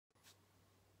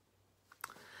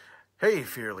Hey,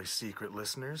 Fearly Secret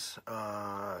listeners.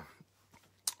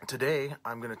 Today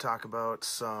I'm going to talk about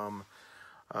some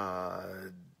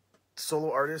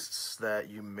solo artists that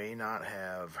you may not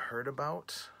have heard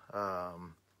about.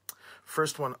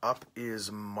 First one up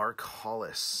is Mark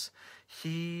Hollis.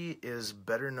 He is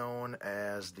better known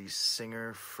as the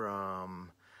singer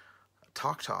from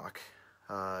Talk Talk.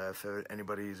 If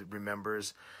anybody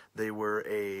remembers, they were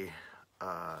a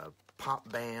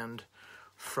pop band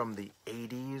from the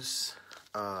 80s.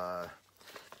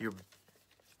 You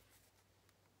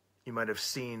might have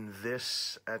seen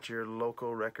this at your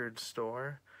local record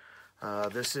store.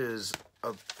 This is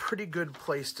a pretty good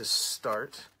place to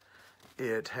start.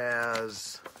 It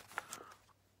has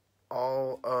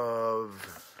all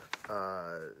of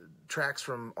tracks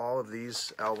from all of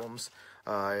these albums.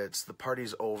 It's The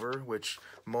Party's Over, which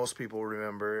most people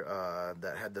remember,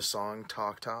 that had the song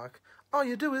Talk Talk. All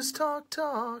you do is talk,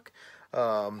 talk.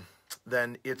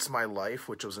 Then It's My Life,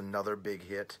 which was another big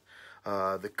hit.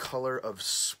 The Color of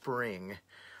Spring.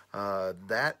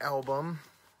 That album,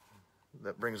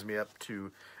 that brings me up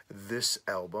to this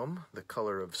album, The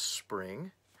Color of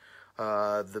Spring.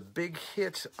 The big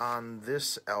hit on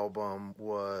this album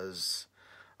was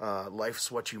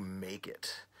Life's What You Make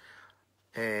It.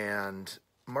 And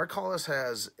Mark Hollis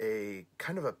has a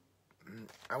kind of a,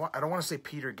 I don't want to say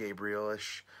Peter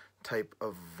Gabriel-ish type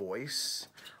of voice,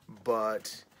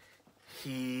 but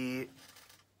he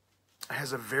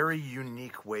has a very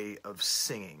unique way of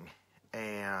singing.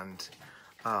 And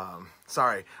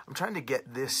sorry, I'm trying to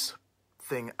get this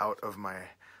thing out of my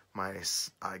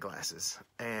eyeglasses.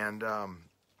 And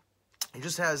he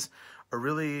just has a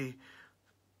really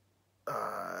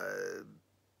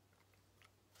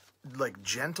like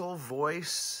gentle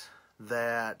voice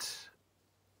that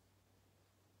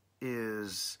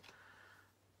is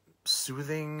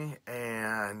soothing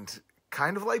and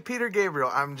kind of like Peter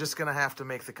Gabriel. I'm just gonna have to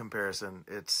make the comparison.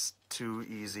 It's too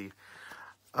easy.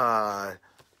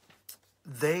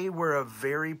 They were a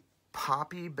very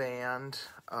poppy band.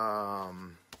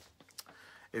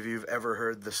 If you've ever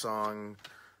heard the song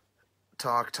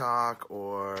Talk Talk,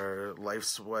 or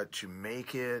Life's What You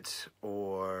Make It,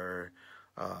 or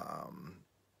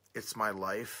It's My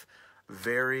Life,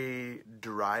 very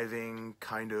driving,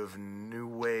 kind of new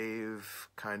wave,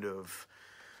 kind of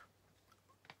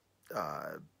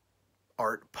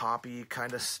art poppy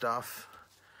kind of stuff.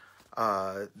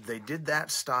 They did that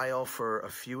style for a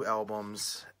few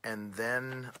albums, and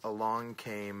then along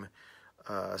came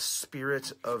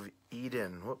Spirit of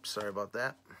Eden. Whoops, sorry about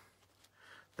that.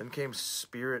 Then came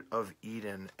Spirit of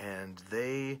Eden, and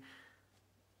they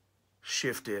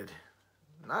shifted,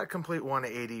 not a complete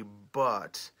 180,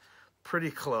 but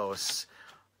pretty close.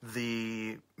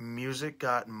 The music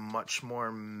got much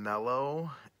more mellow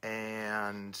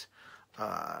and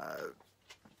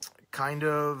kind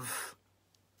of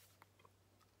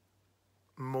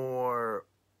more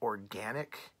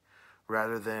organic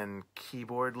rather than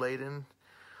keyboard laden.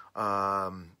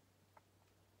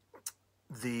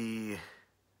 The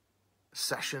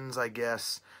sessions, I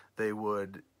guess, they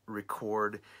would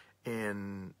record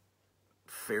in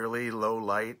fairly low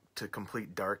light to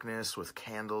complete darkness with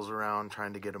candles around,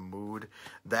 trying to get a mood.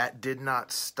 That did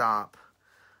not stop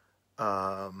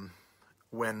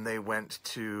when they went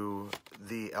to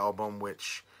the album,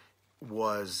 which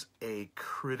was a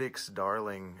critic's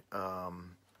darling.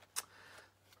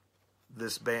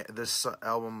 This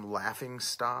album, Laughing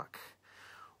Stock,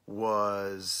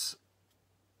 was,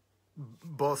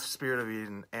 both Spirit of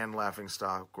Eden and Laughing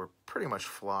Stock were pretty much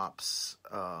flops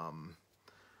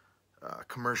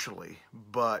commercially,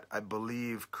 but I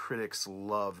believe critics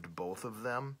loved both of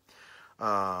them.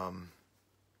 I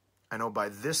know by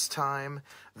this time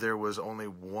there was only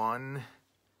one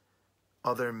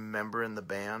other member in the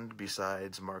band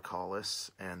besides Mark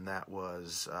Hollis, and that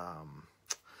was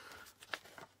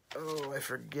I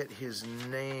forget his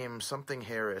name, something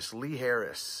Harris, Lee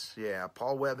Harris. Yeah,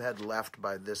 Paul Webb had left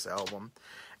by this album,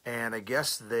 and I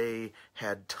guess they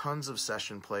had tons of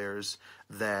session players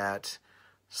that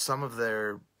some of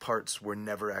their parts were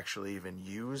never actually even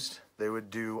used. They would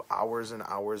do hours and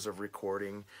hours of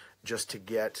recording just to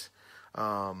get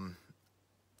the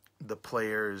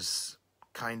players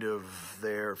kind of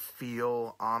their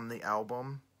feel on the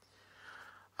album.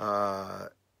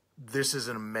 This is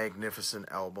a magnificent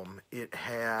album. It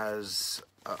has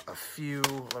a few,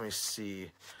 let me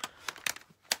see,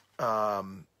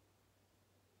 Mirman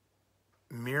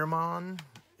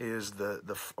is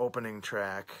the opening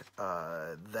track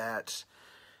that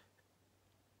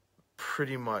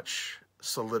pretty much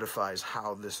solidifies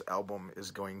how this album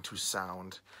is going to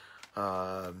sound.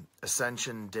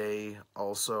 Ascension Day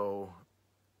also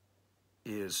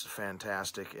is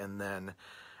fantastic. And then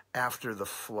After the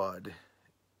Flood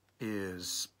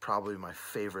is probably my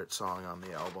favorite song on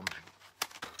the album.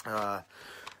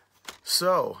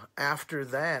 So after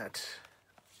that,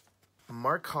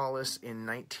 Mark Hollis in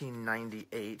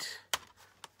 1998,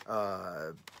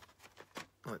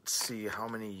 let's see how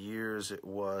many years it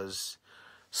was,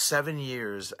 7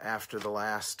 years after the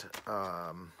last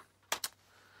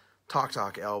Talk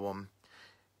Talk album,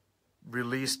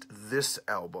 released this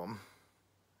album,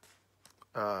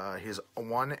 his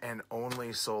one and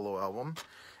only solo album.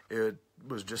 It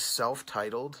was just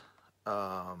self-titled,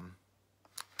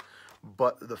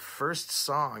 but the first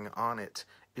song on it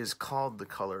is called The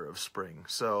Color of Spring.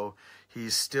 So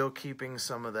he's still keeping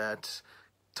some of that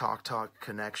Talk Talk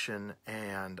connection,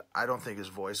 and I don't think his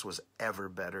voice was ever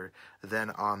better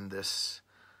than on this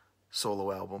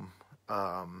solo album.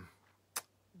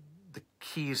 The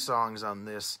key songs on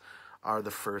this are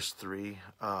the first three.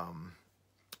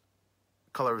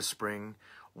 Color of Spring,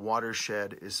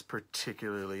 Watershed is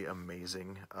particularly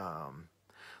amazing.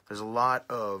 There's a lot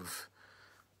of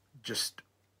just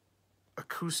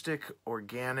acoustic,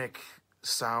 organic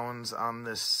sounds on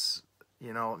this,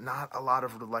 you know, not a lot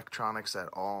of electronics at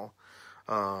all.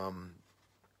 I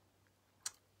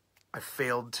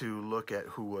failed to look at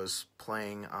who was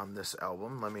playing on this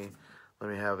album. Let me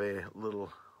have a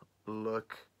little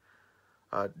look.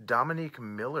 Dominique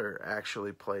Miller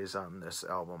actually plays on this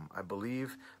album. I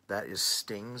believe that is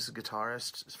Sting's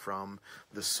guitarist from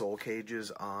the Soul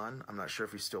Cages on. I'm not sure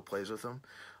if he still plays with them.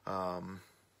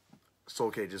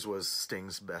 Soul Cages was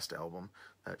Sting's best album.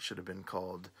 That should have been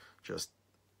called just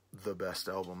The Best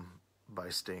Album by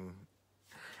Sting.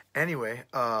 Anyway,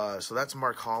 so that's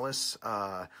Mark Hollis.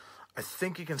 I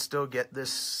think you can still get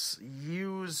this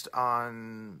used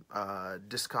on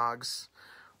Discogs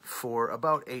for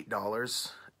about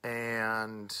 $8,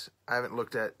 and I haven't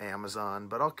looked at Amazon,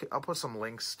 but I'll put some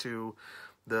links to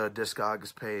the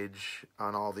Discogs page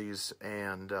on all these,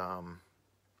 and I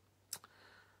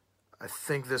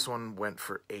think this one went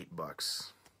for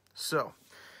 $8. So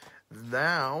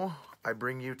now I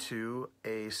bring you to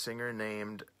a singer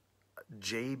named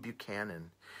Jay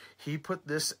Buchanan. He put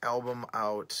this album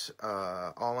out,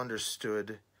 All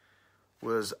Understood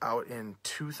was out in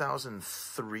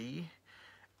 2003.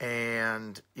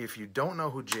 And if you don't know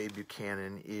who Jay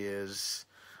Buchanan is,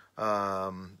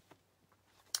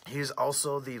 he's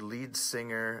also the lead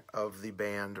singer of the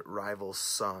band Rival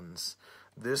Sons.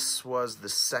 This was the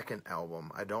second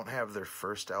album. I don't have their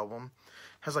first album.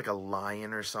 It has like a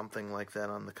lion or something like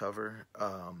that on the cover.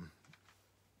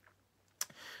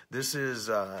 This is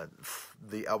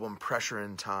the album Pressure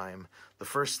in Time. The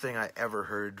first thing I ever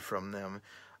heard from them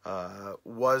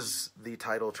was the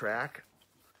title track.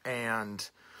 And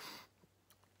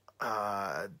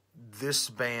this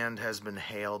band has been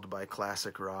hailed by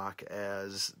classic rock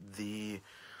as the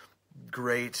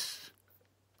great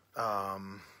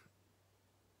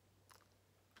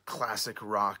classic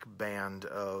rock band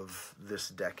of this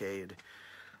decade.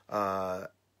 I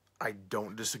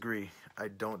don't disagree. I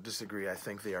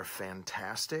think they are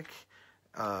fantastic.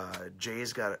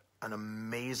 Jay's got an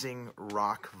amazing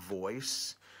rock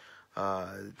voice.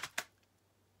 The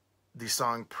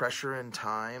song Pressure in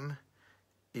Time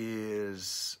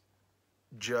is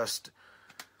just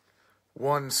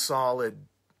one solid,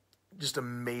 just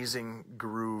amazing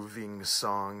grooving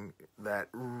song that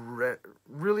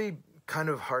really kind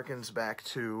of harkens back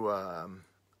to,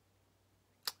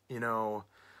 you know,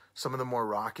 some of the more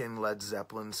rockin' Led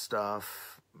Zeppelin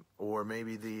stuff, or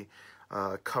maybe the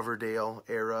Coverdale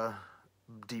era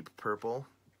Deep Purple.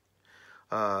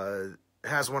 It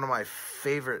has one of my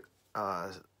favorite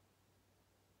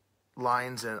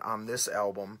lines on this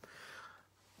album.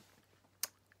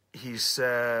 He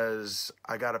says,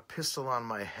 "I got a pistol on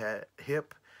my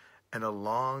hip and a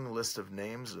long list of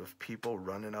names of people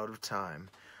running out of time.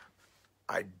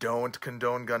 I don't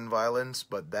condone gun violence,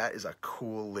 but that is a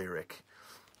cool lyric."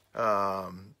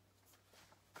 So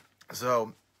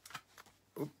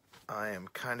I am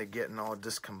kind of getting all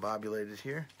discombobulated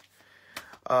here.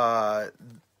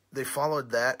 They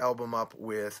followed that album up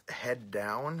with Head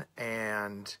Down,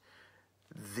 and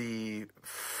the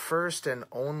first and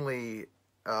only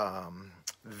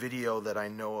video that I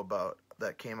know about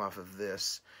that came off of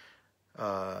this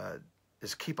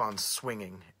is Keep On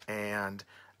Swinging, and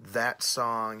that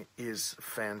song is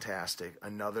fantastic.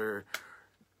 Another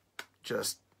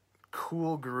just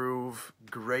cool groove,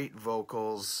 great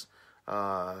vocals,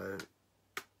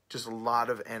 just a lot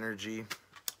of energy.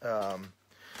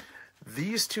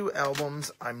 These two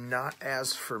albums I'm not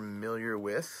as familiar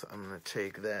with. I'm going to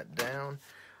take that down.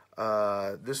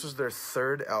 This was their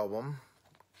third album,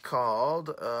 called,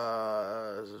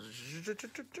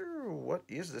 what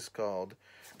is this called?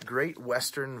 Great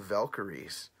Western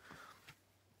Valkyries.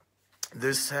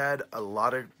 This had a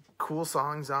lot of cool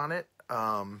songs on it.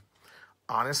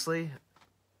 Honestly,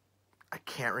 I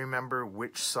can't remember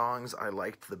which songs I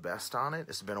liked the best on it.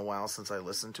 It's been a while since I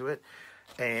listened to it.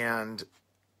 And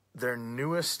their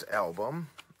newest album,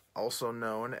 also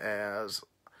known as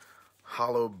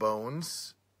Hollow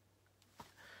Bones,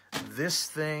 this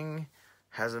thing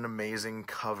has an amazing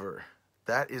cover.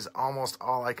 That is almost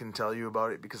all I can tell you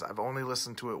about it because I've only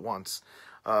listened to it once.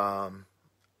 I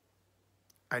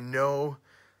know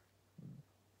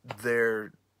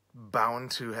they're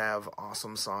bound to have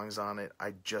awesome songs on it.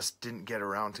 I just didn't get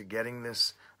around to getting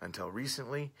this until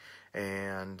recently.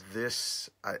 And this,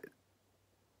 I'm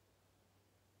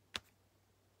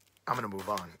going to move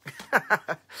on.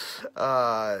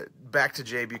 Back to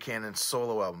Jay Buchanan's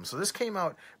solo album. So this came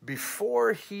out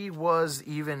before he was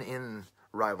even in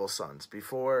Rival Sons,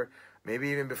 maybe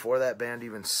even before that band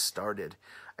even started.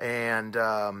 And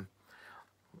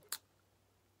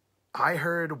I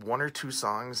heard one or two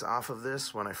songs off of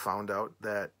this when I found out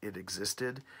that it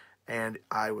existed, and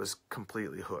I was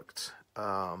completely hooked.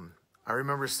 I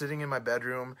remember sitting in my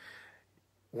bedroom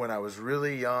when I was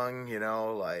really young,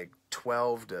 like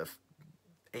 12 to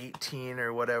 18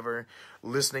 or whatever,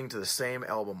 listening to the same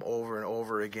album over and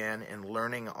over again and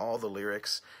learning all the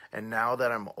lyrics. And now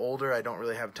that I'm older, I don't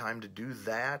really have time to do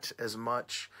that as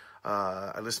much.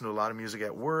 I listen to a lot of music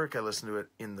at work. I listen to it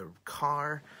in the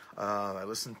car. I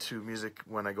listen to music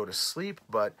when I go to sleep,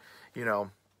 but,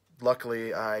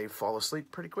 luckily I fall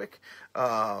asleep pretty quick.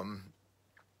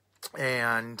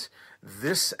 And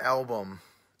this album,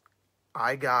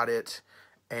 I got it,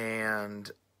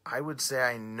 and I would say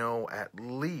I know at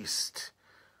least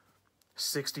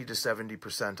 60 to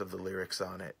 70% of the lyrics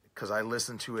on it, because I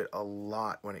listened to it a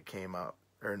lot when it came out,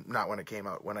 or not when it came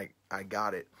out, when I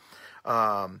got it.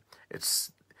 There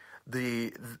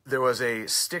was a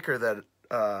sticker that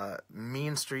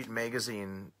Mean Street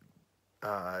Magazine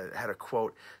had a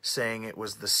quote saying it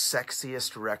was the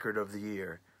sexiest record of the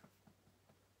year.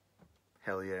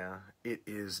 Hell yeah, it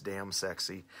is damn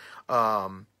sexy.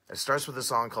 It starts with a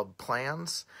song called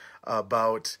Plans,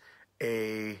 about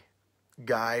a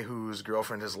guy whose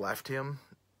girlfriend has left him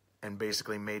and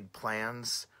basically made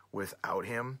plans without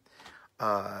him.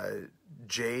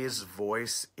 Jay's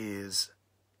voice is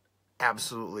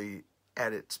absolutely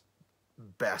at its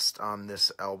best on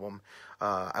this album.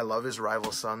 I love his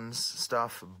Rival Sons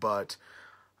stuff, but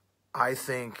I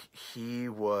think he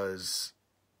was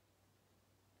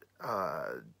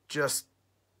just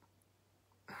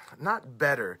not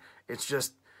better. It's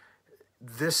just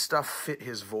this stuff fit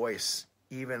his voice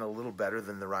even a little better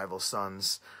than the Rival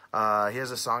Sons. He has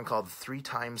a song called 3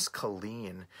 Times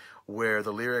Colleen, where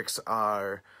the lyrics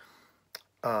are,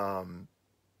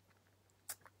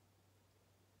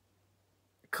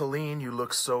 Colleen, you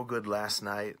look so good last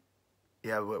night.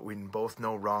 Yeah, but we both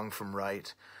know wrong from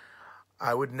right.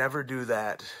 I would never do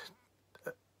that.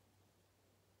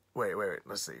 Wait,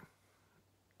 let's see.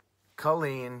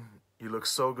 Colleen, you look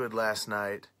so good last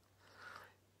night.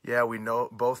 Yeah, we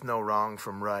both know wrong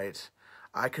from right.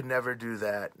 I could never do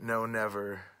that. No,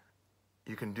 never.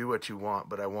 You can do what you want,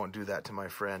 but I won't do that to my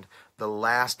friend. The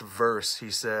last verse, he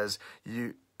says,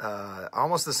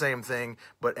 almost the same thing,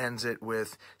 but ends it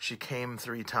with, she came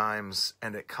 3 times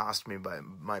and it cost me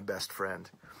my best friend.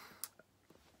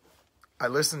 I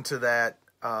listened to that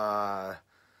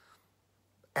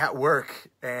at work,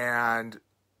 and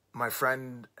my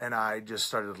friend and I just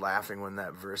started laughing when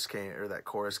that that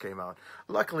chorus came out.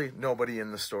 Luckily, nobody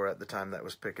in the store at the time that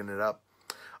was picking it up.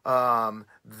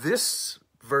 This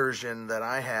version that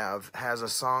I have has a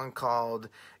song called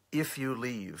If You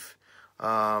Leave.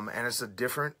 And it's a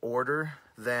different order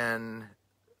than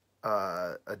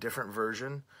a different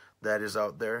version that is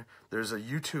out there. There's a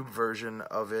YouTube version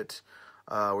of it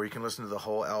where you can listen to the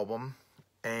whole album,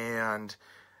 and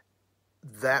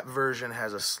that version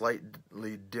has a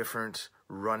slightly different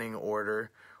running order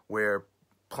where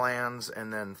Plans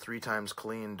and then 3 Times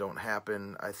Clean don't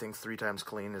happen. I think 3 Times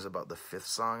Clean is about the 5th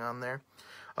song on there.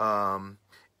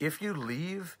 If You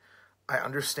Leave, I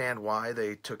understand why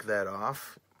they took that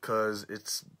off, because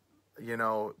it's,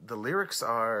 the lyrics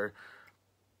are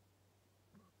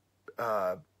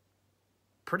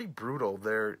pretty brutal.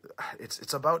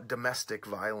 It's about domestic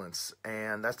violence,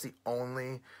 and that's the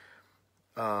only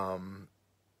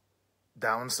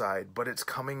downside, but it's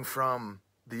coming from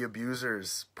the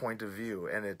abuser's point of view,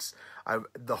 and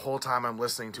the whole time I'm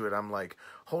listening to it, I'm like,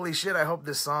 holy shit, I hope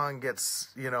this song gets,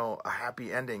 a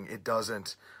happy ending. It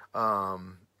doesn't.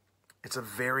 it's a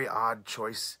very odd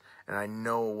choice, and I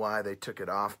know why they took it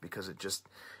off, because it is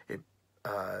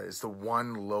the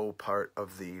one low part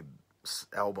of the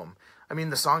album. I mean,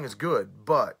 the song is good,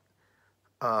 but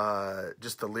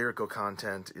just the lyrical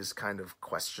content is kind of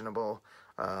questionable,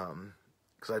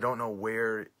 because I don't know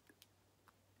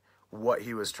what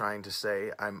he was trying to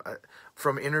say.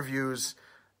 From interviews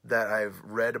that I've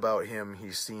read about him,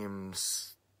 he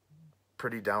seems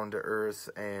pretty down to earth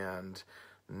and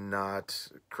not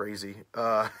crazy.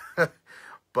 But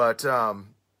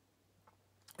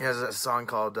he has a song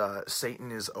called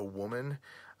 "Satan is a Woman."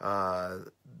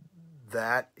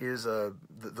 That is the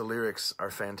lyrics are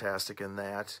fantastic in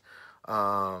that.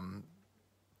 And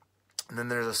then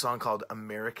there's a song called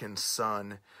 "American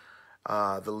Son."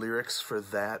 The lyrics for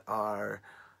that are,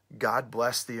 "God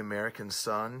bless the American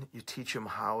son. You teach him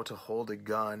how to hold a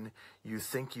gun. You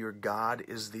think your God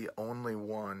is the only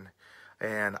one."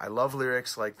 And I love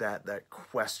lyrics like that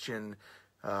question,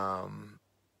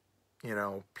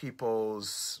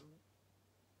 people's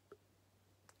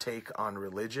take on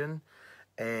religion.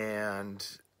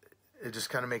 And it just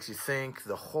kind of makes you think.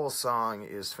 The whole song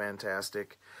is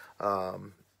fantastic. I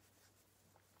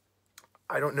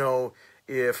don't know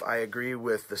if I agree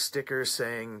with the sticker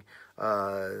saying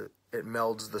it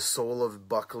melds the soul of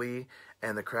Buckley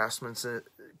and the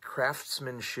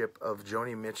craftsmanship of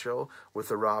Joni Mitchell with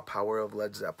the raw power of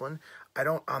Led Zeppelin.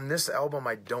 On this album,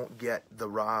 I don't get the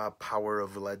raw power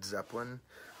of Led Zeppelin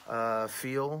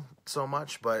feel so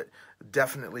much, but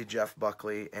definitely Jeff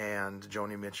Buckley and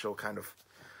Joni Mitchell, kind of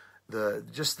the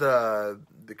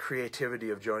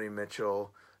creativity of Joni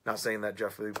Mitchell. Not saying that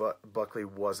Jeff Buckley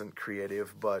wasn't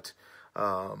creative, but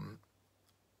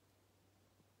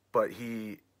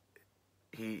he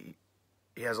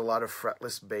has a lot of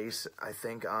fretless bass, I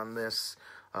think, on this.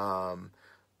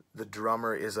 The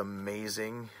drummer is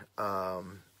amazing,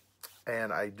 and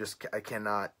I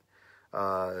cannot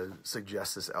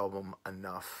suggest this album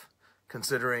enough,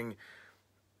 considering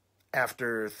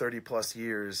after 30 plus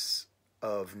years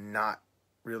of not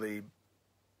really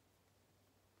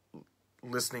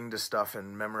listening to stuff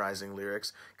and memorizing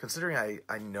lyrics, considering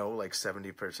I know like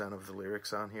 70% of the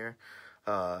lyrics on here,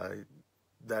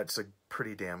 that's a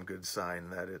pretty damn good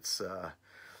sign that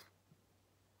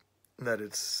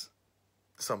it's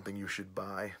something you should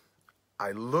buy.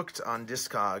 I looked on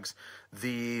Discogs.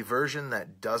 The version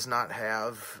that does not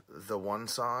have the one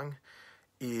song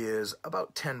is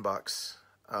about $10.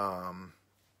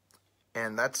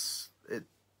 And that's it.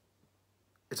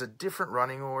 It's a different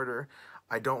running order.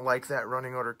 I don't like that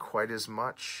running order quite as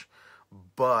much,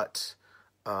 but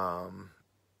it's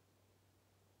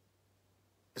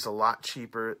a lot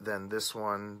cheaper than this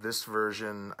one. This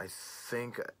version, I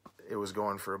think it was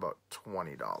going for about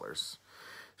 $20.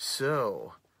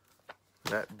 So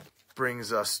that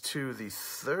brings us to the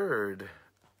third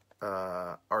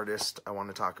artist I want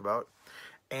to talk about,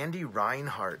 Andy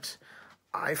Rinehart.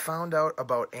 I found out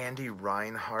about Andy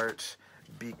Rinehart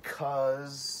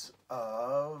because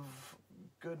of,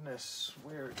 goodness,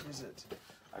 where is it?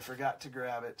 I forgot to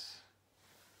grab it.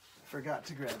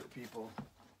 People.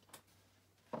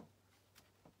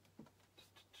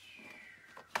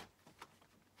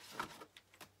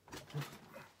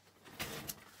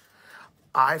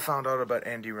 I found out about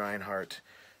Andy Rinehart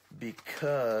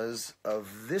because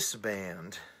of this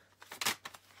band,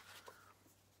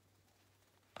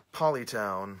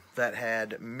 Polytown, that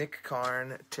had Mick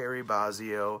Karn, Terry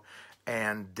Bozzio,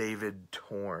 and David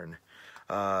Torn.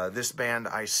 This band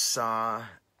I saw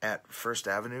at First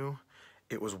Avenue.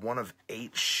 It was one of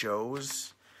 8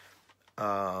 shows.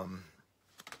 And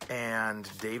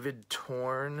David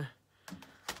Torn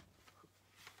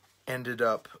ended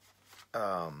up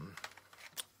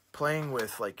playing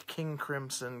with like King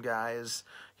Crimson guys.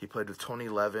 He played with Tony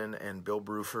Levin and Bill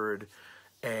Bruford,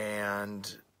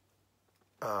 and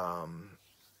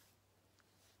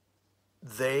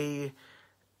they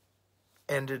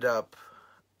ended up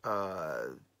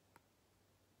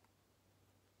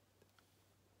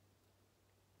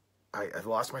I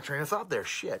lost my train of thought there.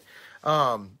 Shit.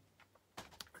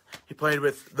 He played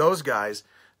with those guys.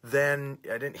 Then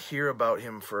I didn't hear about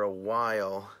him for a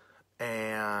while,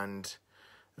 and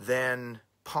then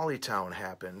Polytown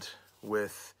happened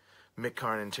with Mick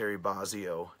Karn and Terry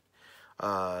Bozzio.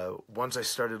 Once I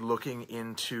started looking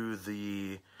into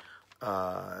the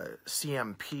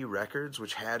CMP Records,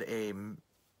 which had a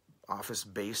office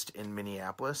based in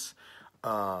Minneapolis,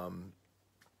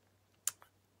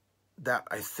 that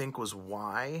I think was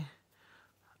why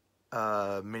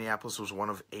Minneapolis was one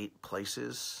of 8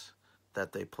 places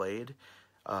that they played.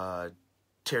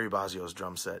 Terry Bozzio's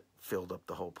drum set filled up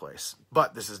the whole place.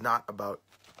 But this is not about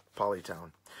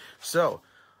Polytown. So,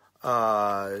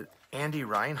 Andy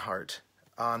Rinehart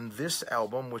on this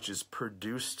album, which is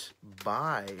produced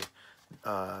by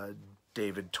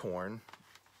David Torn.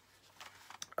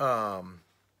 I'm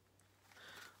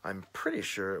pretty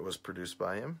sure it was produced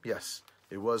by him. Yes,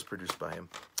 it was produced by him.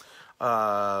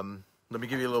 Let me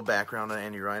give you a little background on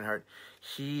Andy Rinehart.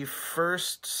 He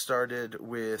first started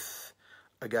with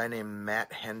a guy named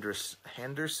Matt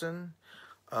Henderson.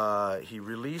 He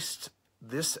released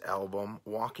this album,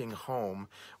 Walking Home,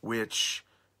 which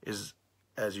is,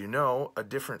 as you know, a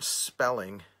different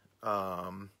spelling.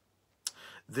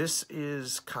 This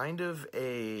is kind of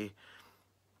a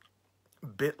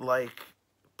bit like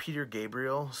Peter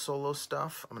Gabriel solo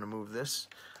stuff. I'm going to move this.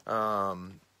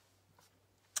 And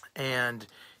I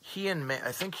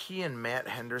think he and Matt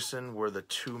Henderson were the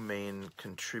two main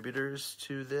contributors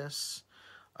to this.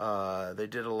 They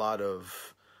did a lot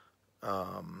of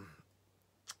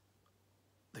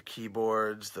the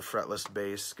keyboards, the fretless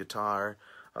bass, guitar.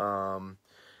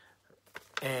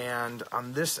 And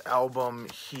on this album,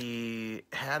 he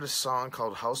had a song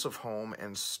called House of Home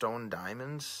and Stone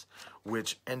Diamonds,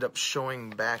 which end up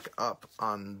showing back up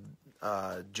on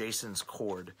Jason's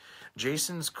Chord.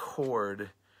 Jason's Chord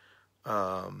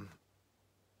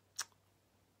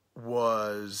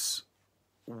was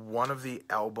one of the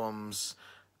albums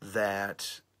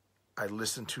that I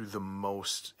listened to the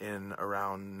most in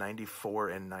around 94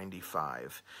 and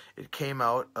 95. It came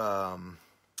out,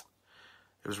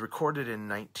 it was recorded in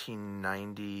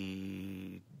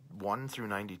 1991 through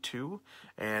 92,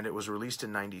 and it was released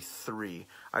in 93.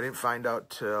 I didn't find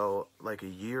out till like a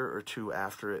year or two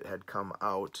after it had come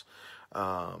out.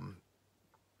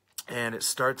 And it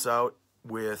starts out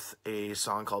with a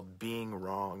song called Being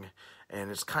Wrong, and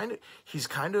he's kind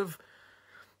of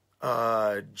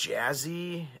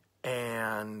jazzy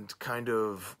and kind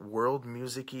of world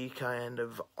music-y, kind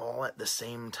of all at the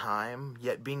same time,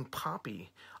 yet being poppy.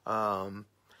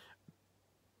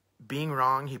 Being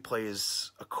Wrong, he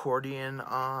plays accordion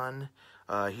on.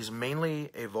 He's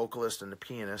mainly a vocalist and a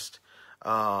pianist,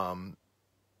 or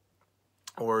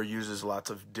uses lots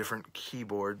of different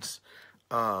keyboards.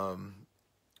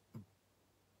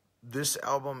 This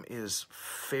album is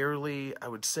fairly, I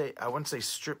wouldn't say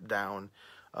stripped down.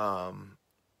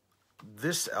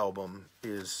 This album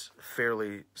is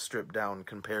fairly stripped down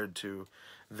compared to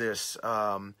this.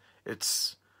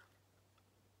 It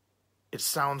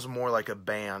sounds more like a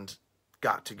band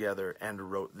got together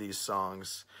and wrote these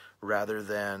songs rather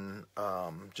than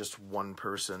just one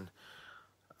person.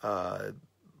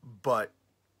 But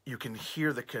you can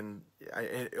hear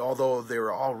although they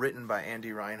were all written by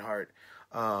Andy Rinehart,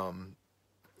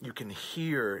 you can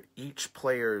hear each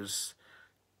player's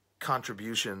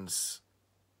contributions.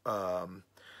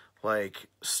 Like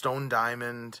Stone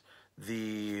Diamond,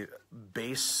 the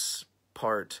bass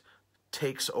part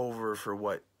takes over for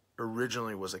what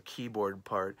originally was a keyboard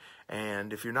part.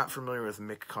 And if you're not familiar with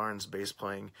Mick Karn's bass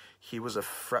playing, he was a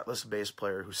fretless bass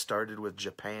player who started with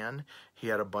Japan. He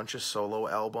had a bunch of solo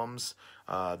albums.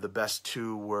 The best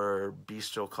two were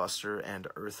Bestial Cluster and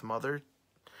Earth Mother.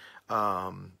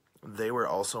 They were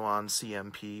also on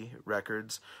CMP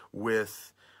Records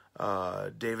with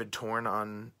David Torn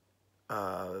on,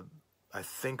 I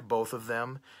think, both of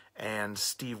them, and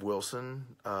Steve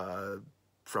Wilson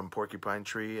from Porcupine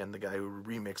Tree, and the guy who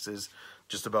remixes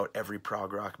just about every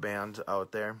prog rock band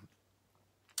out there.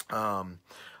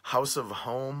 House of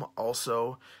Home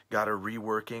also got a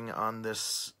reworking on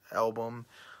this album.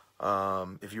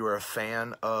 If you are a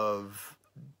fan of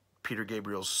Peter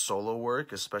Gabriel's solo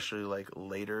work, especially like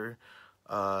later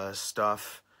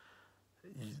stuff,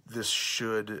 this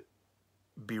should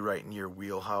be right in your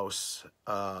wheelhouse.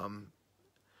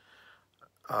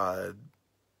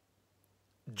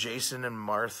 Jason and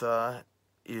Martha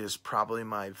is probably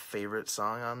my favorite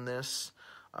song on this.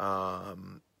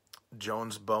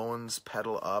 Jones Bones,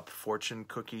 Pedal Up, Fortune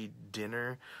Cookie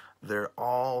Dinner, they're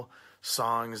all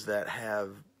songs that have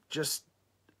just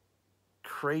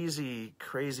crazy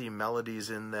melodies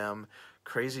in them,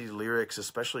 crazy lyrics,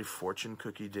 especially Fortune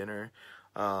Cookie Dinner.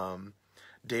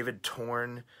 David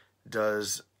Torn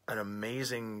does an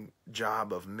amazing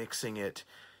job of mixing it.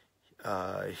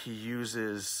 He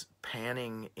uses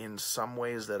panning in some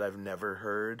ways that I've never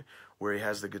heard, where he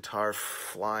has the guitar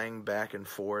flying back and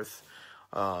forth.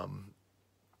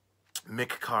 Mick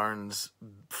Karn's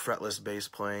fretless bass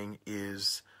playing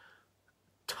is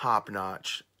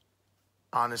top-notch.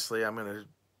 Honestly, I'm going to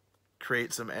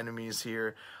create some enemies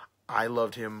here. I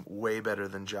loved him way better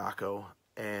than Jaco,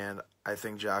 and I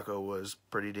think Jaco was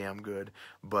pretty damn good,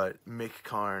 but Mick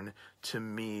Karn, to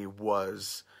me,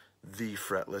 was the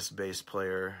fretless bass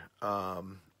player.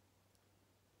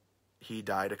 he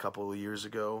died a couple of years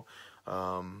ago,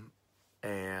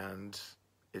 and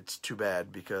it's too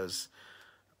bad because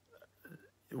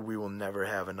we will never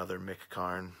have another Mick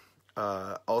Karn.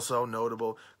 Also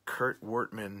notable, Kurt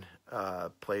Wertman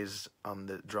plays on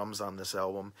the drums on this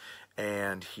album,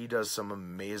 and he does some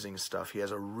amazing stuff. He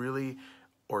has a really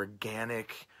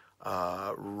organic,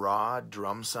 raw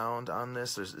drum sound on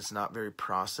this. It's not very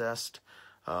processed.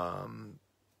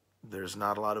 There's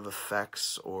not a lot of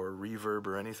effects or reverb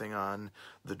or anything on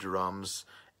the drums.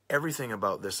 Everything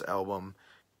about this album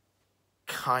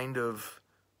kind of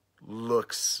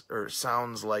looks or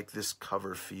sounds like this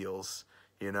cover feels,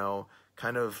 you know,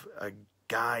 kind of a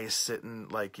guy sitting,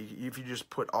 like if you just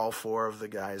put all four of the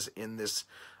guys in this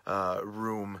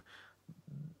room,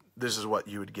 this is what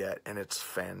you would get, and it's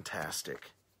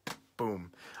fantastic.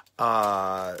 Boom.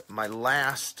 My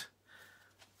last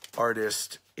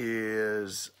artist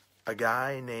is a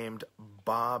guy named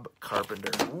Bob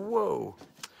Carpenter. Whoa.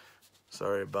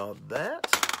 Sorry about that.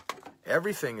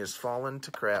 Everything is falling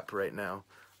to crap right now.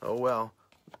 Oh well.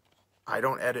 I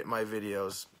don't edit my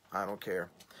videos. I don't care.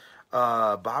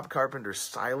 Bob Carpenter's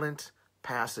Silent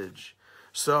Passage.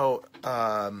 So,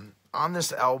 on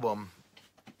this album,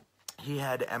 he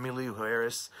had Emmylou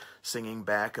Harris singing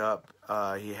backup.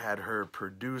 He had her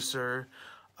producer.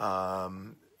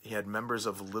 He had members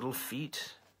of Little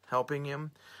Feat helping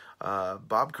him.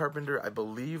 Bob Carpenter, I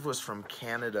believe, was from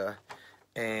Canada,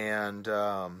 and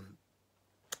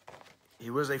he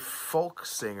was a folk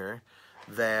singer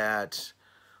that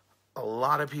a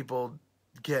lot of people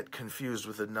get confused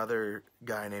with another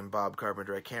guy named Bob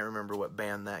Carpenter. I can't remember what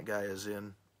band that guy is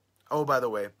in. Oh, by the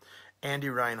way, Andy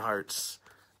Rinehart's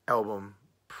album,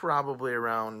 probably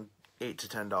around $8 to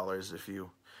 $10 if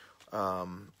you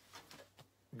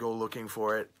go looking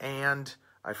for it. And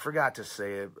I forgot to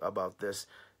say about this,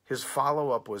 his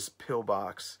follow-up was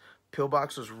Pillbox.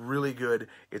 Pillbox was really good.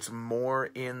 It's more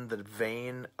in the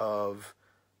vein of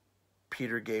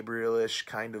Peter Gabriel-ish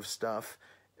kind of stuff,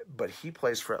 but he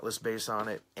plays fretless bass on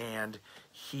it, and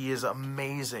he is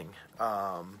amazing.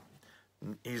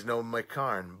 He's no Mick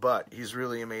Karn, but he's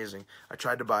really amazing. I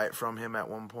tried to buy it from him at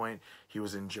one point. He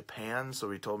was in Japan, so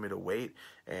he told me to wait,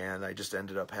 and I just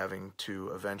ended up having to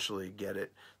eventually get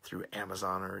it through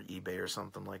Amazon or eBay or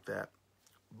something like that.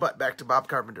 But back to Bob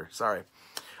Carpenter, sorry.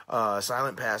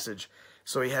 Silent Passage.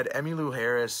 So he had Emmylou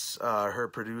Harris, her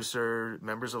producer,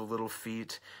 members of Little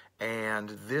Feat, and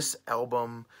this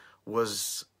album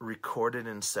was recorded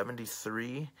in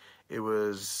 '73. It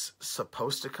was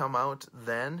supposed to come out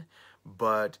then,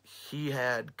 but he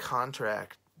had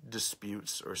contract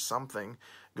disputes or something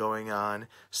going on.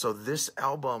 So this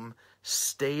album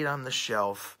stayed on the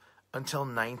shelf until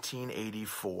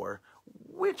 1984,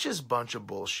 which is a bunch of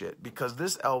bullshit, because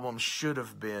this album should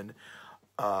have been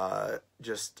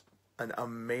just an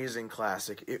amazing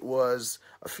classic. It was,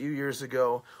 a few years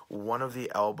ago, one of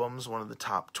the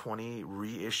top 20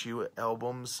 reissue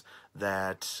albums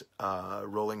that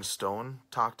Rolling Stone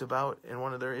talked about in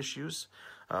one of their issues.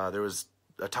 There was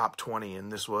a top 20,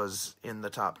 and this was in the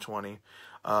top 20.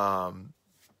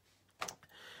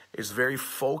 It's very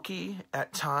folky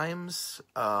at times.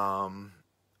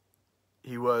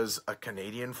 He was a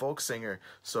Canadian folk singer,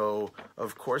 so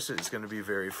of course it's going to be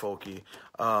very folky.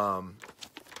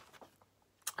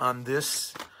 On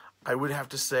this, I would have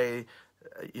to say,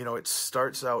 it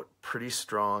starts out pretty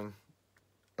strong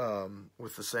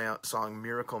with the song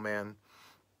Miracle Man.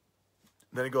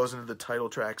 Then it goes into the title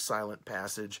track, Silent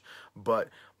Passage. But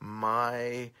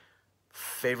my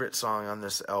favorite song on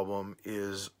this album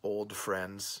is Old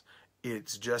Friends.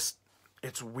 It's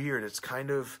weird. It's kind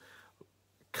of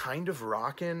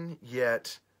rockin',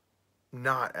 yet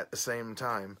not at the same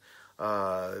time.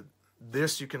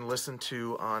 This you can listen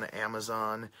to on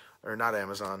Amazon, or not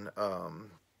Amazon,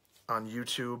 on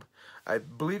YouTube. I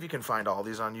believe you can find all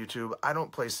these on YouTube. I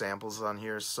don't play samples on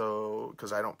here,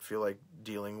 because I don't feel like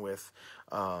dealing with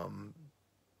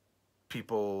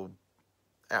people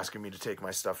asking me to take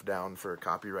my stuff down for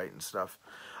copyright and stuff.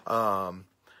 But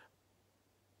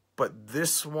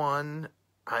this one,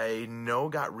 I know,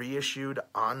 got reissued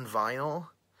on vinyl,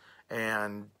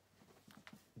 and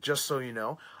just so you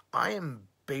know, I am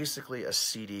basically a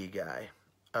CD guy.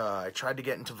 I tried to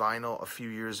get into vinyl a few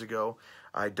years ago.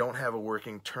 I don't have a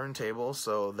working turntable,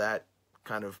 so that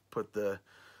kind of put the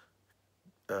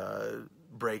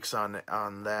brakes on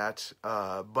that.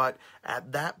 But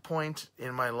at that point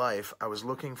in my life, I was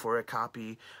looking for a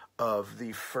copy of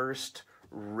the first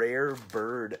Rare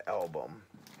Bird album.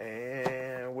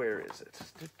 And where is it?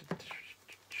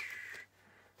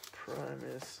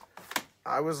 Primus.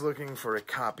 I was looking for a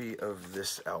copy of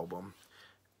this album,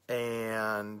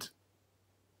 and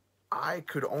I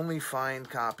could only find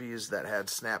copies that had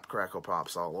Snap Crackle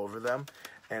Pops all over them,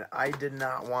 and I did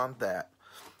not want that.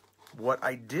 What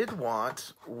I did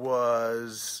want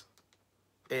was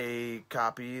a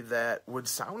copy that would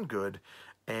sound good,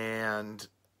 and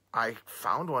I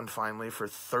found one finally for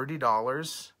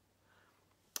 $30,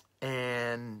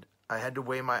 and I had to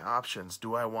weigh my options.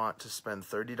 Do I want to spend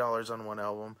 $30 on one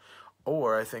album,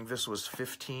 or I think this was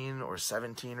 15 or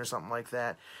 17 or something like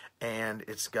that, and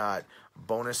it's got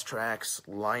bonus tracks,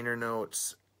 liner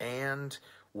notes, and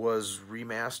was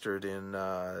remastered in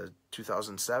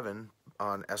 2007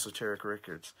 on Esoteric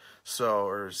Records,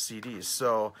 or CDs.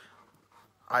 So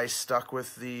I stuck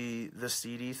with the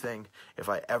CD thing. If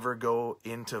I ever go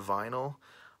into vinyl,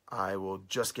 I will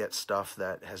just get stuff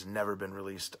that has never been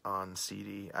released on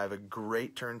CD. I have a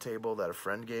great turntable that a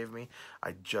friend gave me.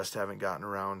 I just haven't gotten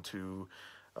around to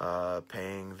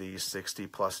paying the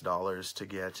 $60+ to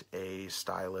get a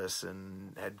stylus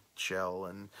and head shell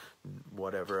and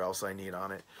whatever else I need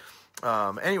on it.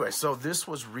 Anyway, so this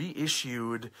was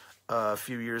reissued a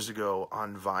few years ago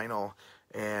on vinyl,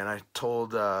 and I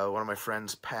told one of my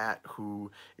friends, Pat,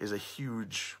 who is a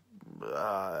huge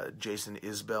Jason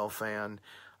Isbell fan,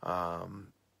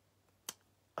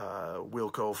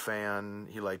 Wilco fan.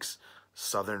 He likes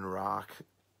southern rock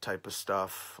type of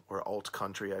stuff, or alt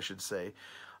country, I should say.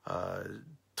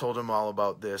 Told him all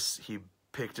about this. He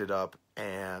picked it up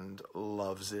and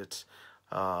loves it.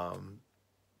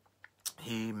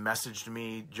 He messaged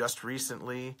me just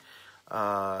recently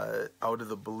out of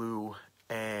the blue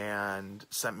and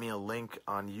sent me a link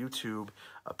on YouTube.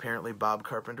 Apparently Bob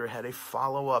Carpenter had a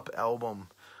follow-up album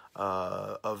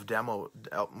of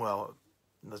well,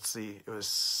 let's see, it was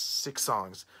 6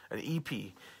 songs, an EP.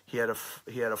 He had a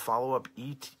follow-up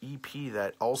EP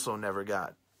that also never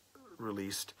got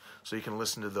released, so you can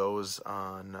listen to those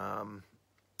on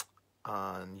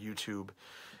YouTube,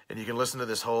 and you can listen to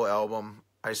this whole album.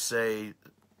 I say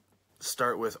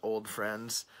start with Old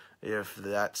Friends. If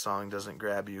that song doesn't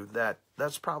grab you,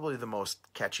 that's probably the most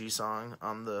catchy song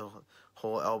on the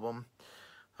whole album.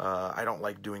 I don't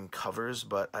like doing covers,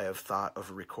 but I have thought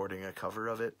of recording a cover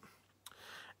of it.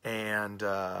 And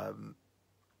I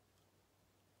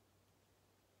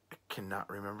cannot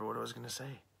remember what I was going to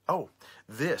say. Oh,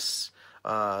 this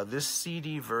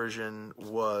CD version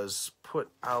was put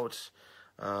out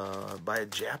by a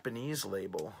Japanese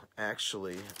label,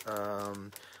 actually.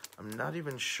 I'm not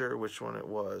even sure which one it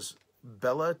was.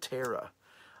 Bella Terra.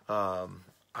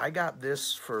 I got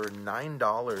this for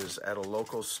 $9 at a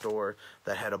local store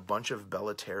that had a bunch of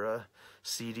Bella Terra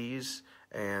CDs,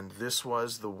 and this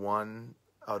was the one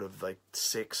out of like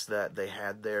 6 that they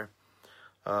had there.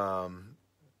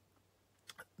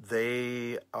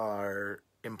 They are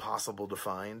impossible to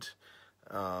find.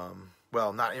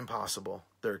 Well, not impossible.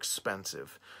 They're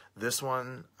expensive. This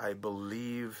one, I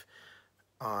believe,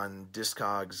 on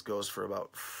Discogs goes for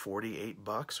about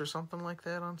 $48 or something like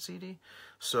that on CD.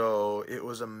 So it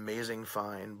was amazing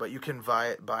find. But you can buy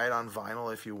it on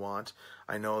vinyl if you want.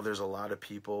 I know there's a lot of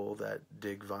people that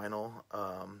dig vinyl.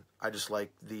 I just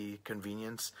like the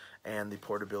convenience and the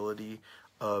portability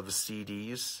of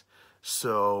CDs.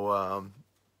 So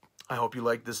I hope you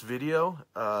liked this video.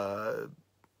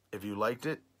 If you liked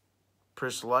it,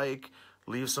 press like,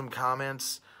 leave some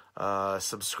comments,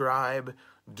 subscribe,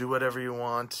 do whatever you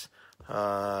want.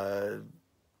 I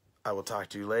will talk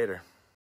to you later.